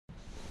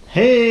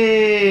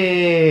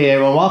Hey,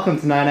 everyone, welcome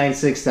to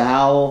 99.6 The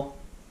Howl.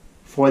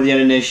 For the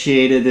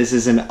uninitiated, this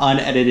is an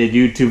unedited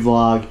YouTube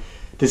vlog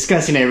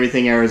discussing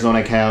everything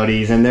Arizona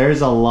Coyotes, and there's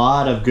a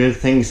lot of good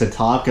things to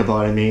talk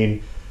about. I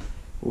mean,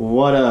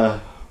 what a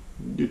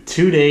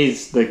 2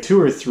 days, like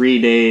 2 or 3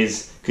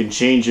 days can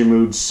change your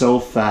mood so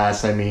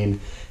fast. I mean,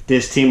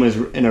 this team was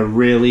in a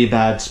really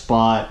bad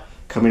spot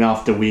coming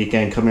off the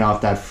weekend, coming off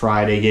that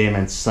Friday game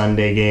and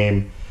Sunday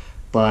game.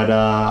 But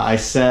I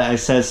said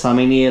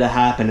something needed to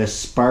happen. A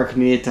spark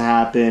needed to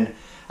happen.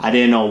 I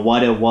didn't know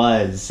what it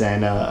was.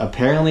 And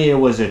apparently it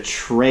was a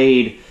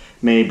trade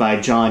made by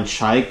John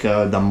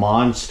Chaika, the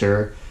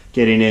monster,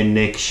 getting in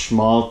Nick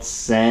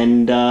Schmaltz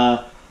and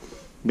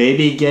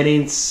maybe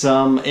getting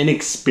some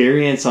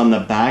inexperience on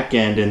the back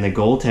end in the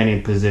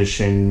goaltending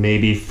position,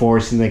 maybe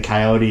forcing the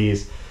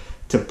Coyotes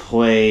to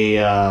play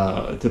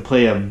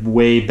a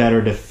way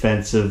better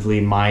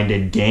defensively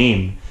minded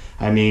game.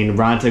 I mean,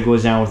 Ranta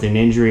goes down with an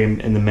injury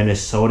in the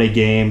Minnesota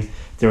game.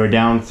 They were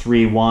down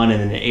 3-1, and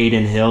then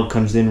Aiden Hill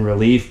comes in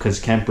relief because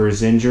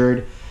Kemper's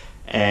injured,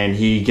 and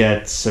he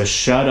gets a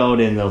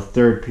shutout in the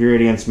third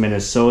period against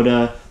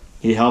Minnesota.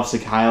 He helps the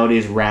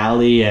Coyotes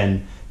rally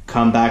and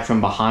come back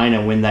from behind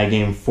and win that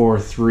game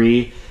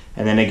 4-3.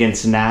 And then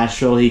against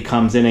Nashville, he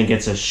comes in and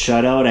gets a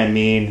shutout. I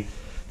mean,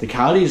 the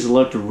Coyotes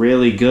looked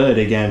really good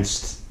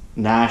against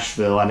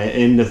Nashville and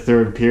in the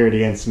third period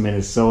against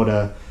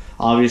Minnesota.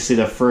 Obviously,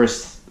 the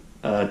first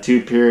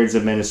 2 periods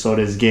of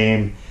Minnesota's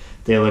game,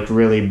 they looked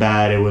really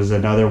bad. It was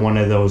another one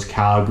of those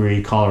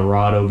Calgary,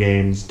 Colorado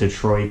games,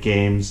 Detroit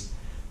games.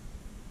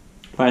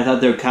 But I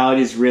thought the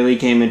Coyotes really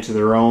came into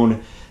their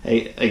own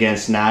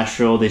against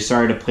Nashville. They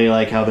started to play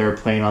like how they were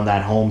playing on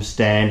that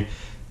homestand.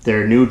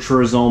 Their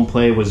neutral zone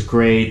play was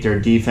great. Their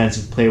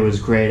defensive play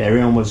was great.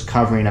 Everyone was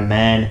covering a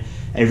man.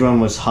 Everyone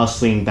was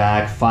hustling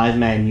back.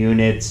 5-man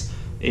units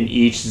in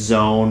each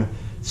zone.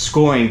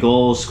 Scoring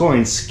goals,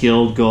 scoring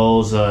skilled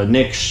goals.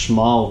 Nick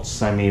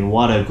Schmaltz, I mean,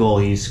 what a goal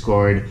he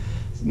scored.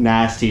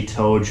 Nasty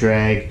toe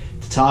drag.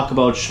 To talk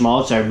about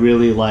Schmaltz, I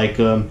really like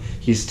him.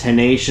 He's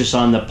tenacious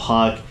on the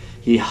puck.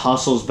 He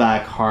hustles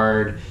back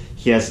hard.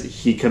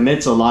 He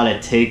commits a lot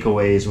of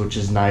takeaways, which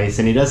is nice.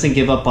 And he doesn't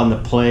give up on the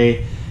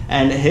play.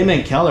 And him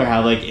and Keller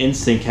have like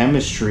instant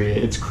chemistry.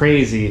 It's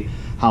crazy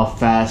how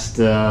fast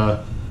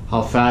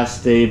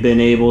they've been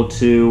able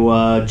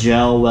to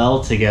gel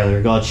well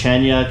together.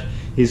 Galchenyuk,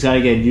 he's got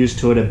to get used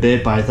to it a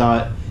bit, but I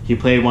thought he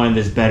played one of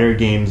his better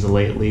games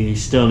lately. He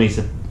still needs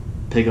to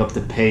pick up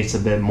the pace a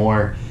bit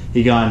more.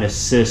 He got an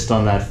assist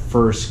on that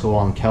first goal,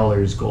 on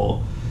Keller's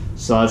goal.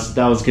 So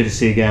that was good to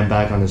see again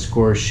back on the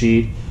score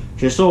sheet.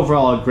 Just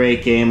overall a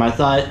great game. I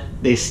thought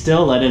they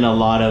still let in a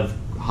lot of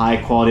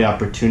high-quality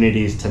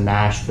opportunities to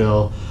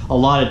Nashville. A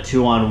lot of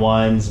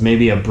 2-on-1s,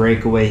 maybe a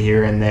breakaway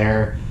here and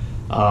there.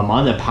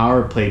 On the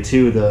power play,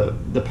 too,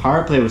 the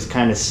power play was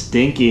kind of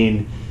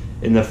stinking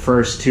in the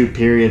first 2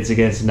 periods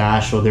against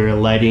Nashville. They were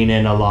letting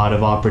in a lot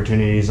of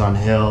opportunities on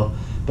Hill,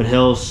 but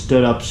Hill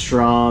stood up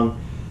strong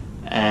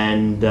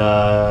and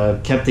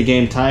kept the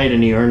game tight,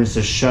 and he earns the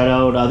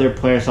shutout. Other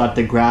players thought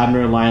the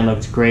Grabner line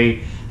looked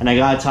great, and I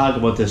gotta talk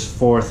about this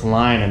fourth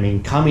line. I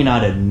mean, coming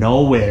out of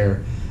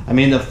nowhere. I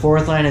mean, the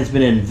fourth line has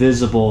been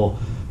invisible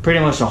pretty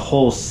much the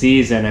whole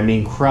season. I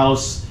mean,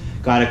 Krause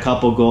got a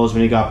couple goals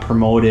when he got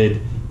promoted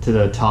to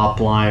the top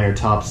line or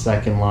top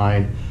second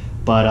line.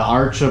 But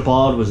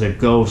Archibald was a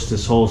ghost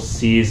this whole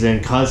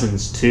season.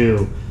 Cousins,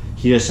 too.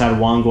 He just had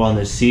 1 goal on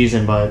the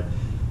season. But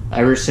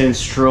ever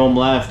since Strome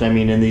left, I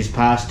mean, in these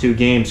past 2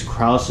 games,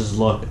 Krause has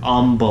looked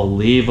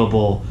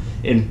unbelievable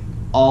in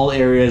all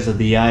areas of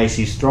the ice.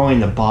 He's throwing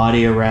the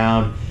body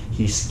around.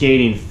 He's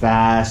skating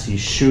fast.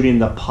 He's shooting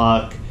the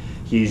puck.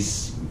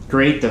 He's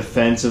great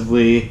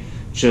defensively.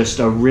 Just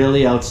a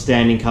really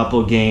outstanding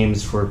couple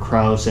games for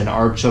Krause. And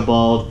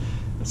Archibald,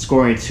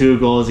 scoring 2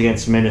 goals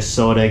against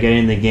Minnesota,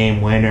 getting the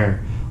game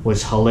winner,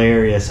 was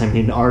hilarious. I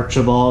mean,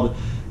 Archibald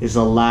is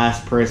the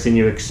last person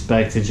you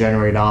expect to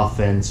generate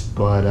offense,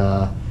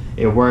 but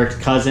it worked.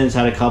 Cousins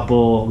had a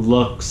couple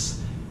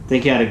looks. I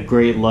think he had a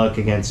great look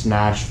against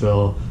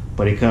Nashville,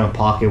 but he couldn't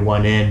pocket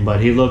one in, but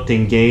he looked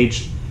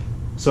engaged.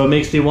 So it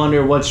makes me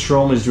wonder what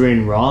Strome is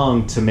doing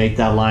wrong to make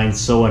that line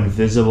so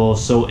invisible,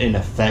 so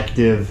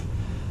ineffective.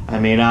 I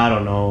mean, I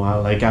don't know.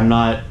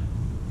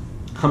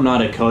 I'm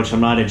not a coach.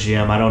 I'm not a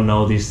GM. I don't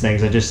know these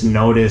things. I just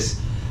noticed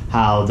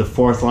how the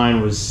fourth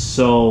line was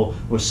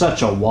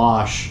such a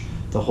wash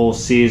the whole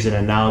season,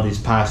 and now these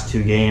past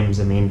 2 games,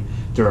 I mean,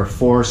 there are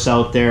force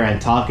out there, and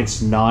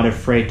Tocchet's not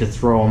afraid to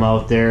throw them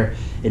out there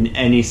in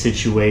any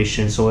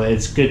situation. So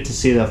it's good to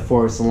see the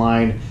fourth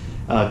line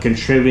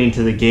contributing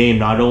to the game,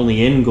 not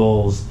only in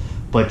goals,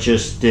 but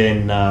just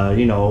in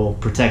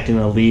protecting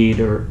the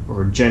lead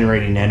or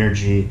generating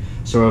energy,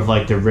 sort of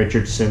like the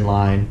Richardson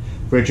line.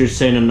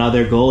 Richardson,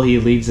 another goal. He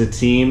leads the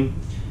team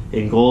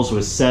in goals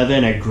with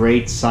 7. A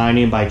great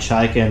signing by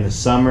Chaika in the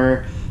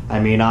summer. I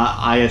mean,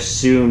 I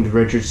assumed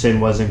Richardson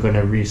wasn't going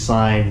to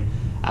re-sign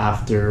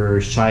after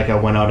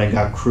Chaika went out and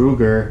got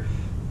Kruger,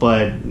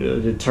 but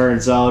it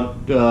turns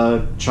out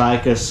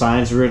Chaika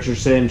signs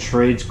Richardson,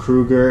 trades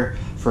Kruger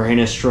for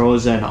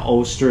Hinostroza and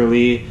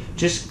Osterley.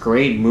 Just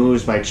great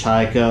moves by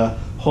Chaika.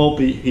 Hope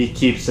he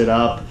keeps it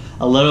up.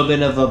 A little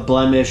bit of a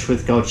blemish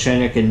with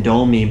Galchenyuk and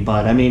Domi,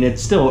 but I mean,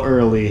 it's still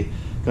early.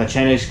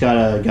 Galchenyuk's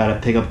gotta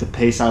pick up the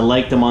pace. I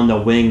like them on the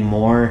wing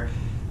more.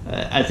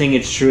 I think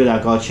it's true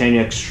that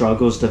Galchenyuk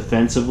struggles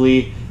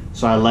defensively,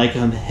 so I like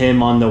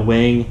him on the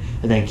wing,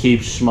 and then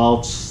keep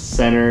Schmaltz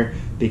center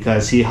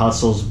because he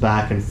hustles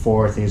back and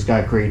forth and he's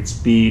got great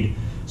speed.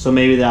 So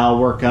maybe that'll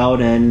work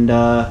out, and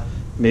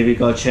maybe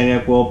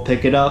Galchenyuk will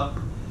pick it up.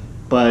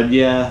 But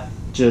yeah,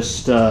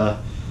 just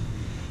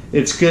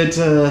it's good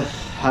to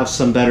have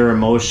some better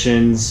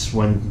emotions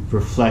when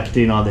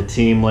reflecting on the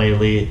team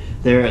lately.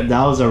 That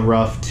was a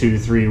rough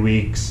 2-3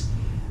 weeks,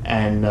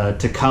 and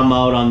to come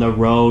out on the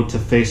road to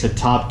face the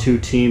top 2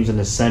 teams in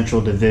the Central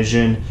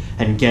Division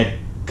and get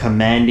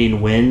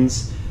commanding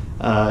wins,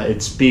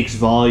 it speaks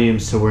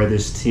volumes to where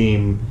this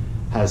team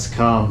has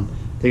come.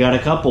 They got a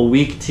couple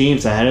weak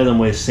teams ahead of them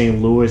with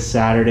St. Louis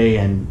Saturday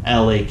and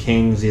LA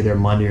Kings either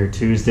Monday or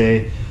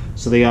Tuesday,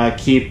 so they got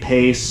to keep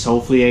pace.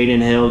 Hopefully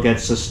Aiden Hill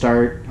gets to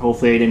start.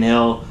 Hopefully Aiden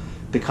Hill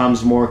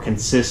becomes more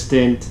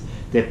consistent.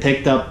 They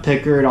picked up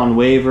Pickard on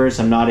waivers.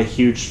 I'm not a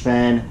huge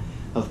fan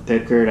of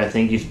Pickard. I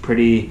think he's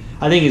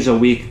a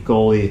weak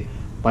goalie,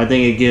 but I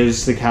think it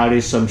gives the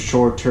Coyotes some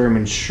short-term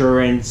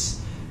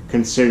insurance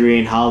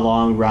considering how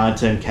long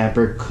Raanta and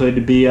Kemper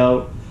could be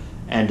out,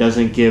 and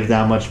doesn't give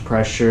that much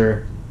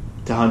pressure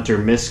to Hunter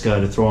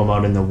Miska to throw him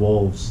out in the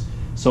Wolves.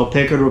 So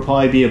Pickard will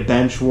probably be a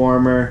bench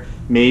warmer,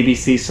 maybe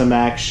see some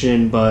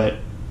action, but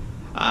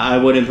I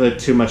wouldn't put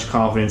too much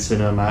confidence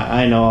in him.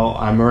 I know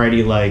I'm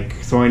already like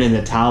throwing in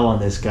the towel on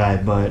this guy,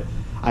 but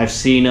I've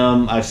seen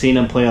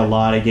him play a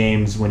lot of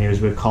games when he was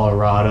with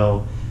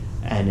Colorado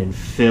and in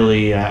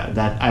Philly.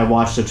 I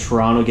watched the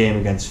Toronto game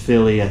against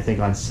Philly, I think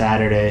on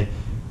Saturday,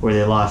 where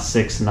they lost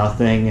 6-0,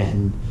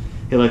 and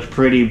he looked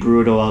pretty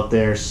brutal out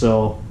there.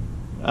 So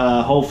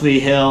hopefully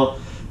Hill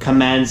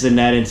commands the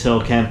net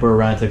until Kemper or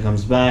Raanta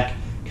comes back.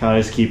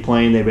 Coyotes keep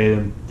playing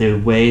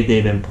the way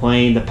they've been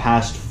playing the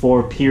past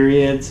 4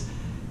 periods,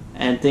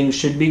 and things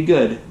should be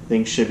good.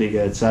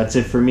 So that's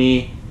it for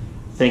me.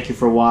 Thank you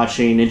for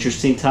watching.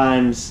 Interesting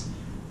times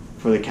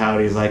for the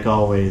Coyotes, like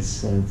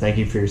always, and thank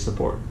you for your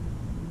support.